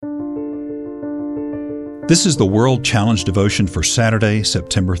This is the World Challenge devotion for Saturday,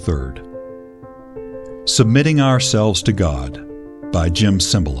 September 3rd. Submitting Ourselves to God by Jim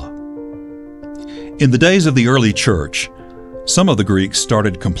Cymbala. In the days of the early church, some of the Greeks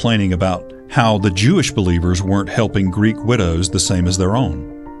started complaining about how the Jewish believers weren't helping Greek widows the same as their own.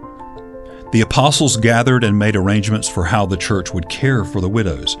 The apostles gathered and made arrangements for how the church would care for the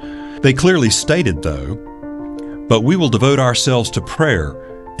widows. They clearly stated, though, "But we will devote ourselves to prayer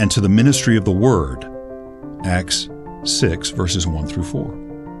and to the ministry of the Word." Acts 6, verses 1 through 4.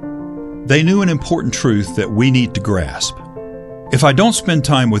 They knew an important truth that we need to grasp. If I don't spend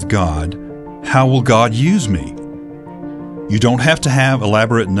time with God, how will God use me? You don't have to have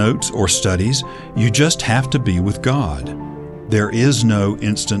elaborate notes or studies. You just have to be with God. There is no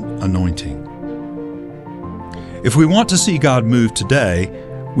instant anointing. If we want to see God move today,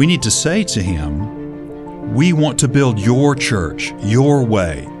 we need to say to Him, "We want to build your church, your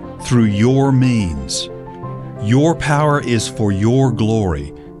way, through your means. Your power is for your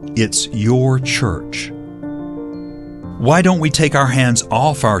glory. It's your church." Why don't we take our hands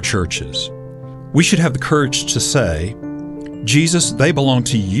off our churches? We should have the courage to say, "Jesus, they belong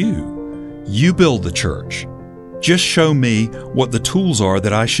to you. You build the church. Just show me what the tools are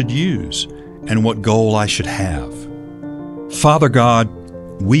that I should use and what goal I should have." Father God,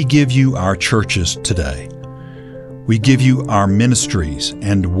 we give you our churches today. We give you our ministries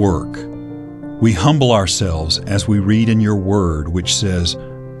and work. We humble ourselves as we read in your word, which says,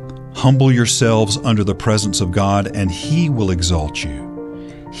 "Humble yourselves under the presence of God, and He will exalt you.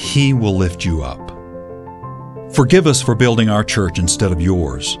 He will lift you up." Forgive us for building our church instead of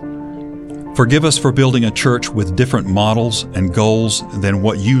yours. Forgive us for building a church with different models and goals than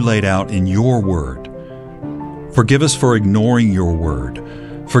what you laid out in your word. Forgive us for ignoring your word.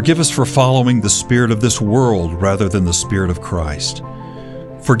 Forgive us for following the spirit of this world rather than the Spirit of Christ.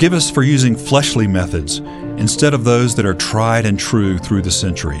 Forgive us for using fleshly methods instead of those that are tried and true through the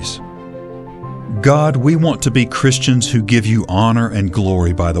centuries. God, we want to be Christians who give you honor and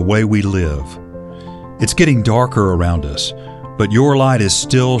glory by the way we live. It's getting darker around us, but your light is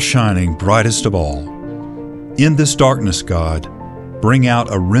still shining brightest of all. In this darkness, God, bring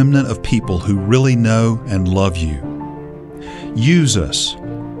out a remnant of people who really know and love you. Use us,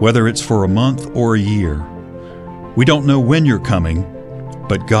 whether it's for a month or a year. We don't know when you're coming,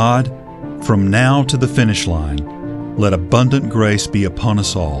 but God, from now to the finish line, let abundant grace be upon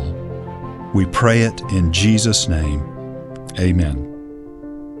us all. We pray it in Jesus' name. Amen.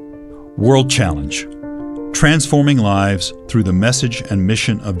 World Challenge: Transforming lives through the message and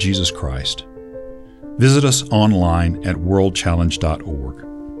mission of Jesus Christ. Visit us online at worldchallenge.org.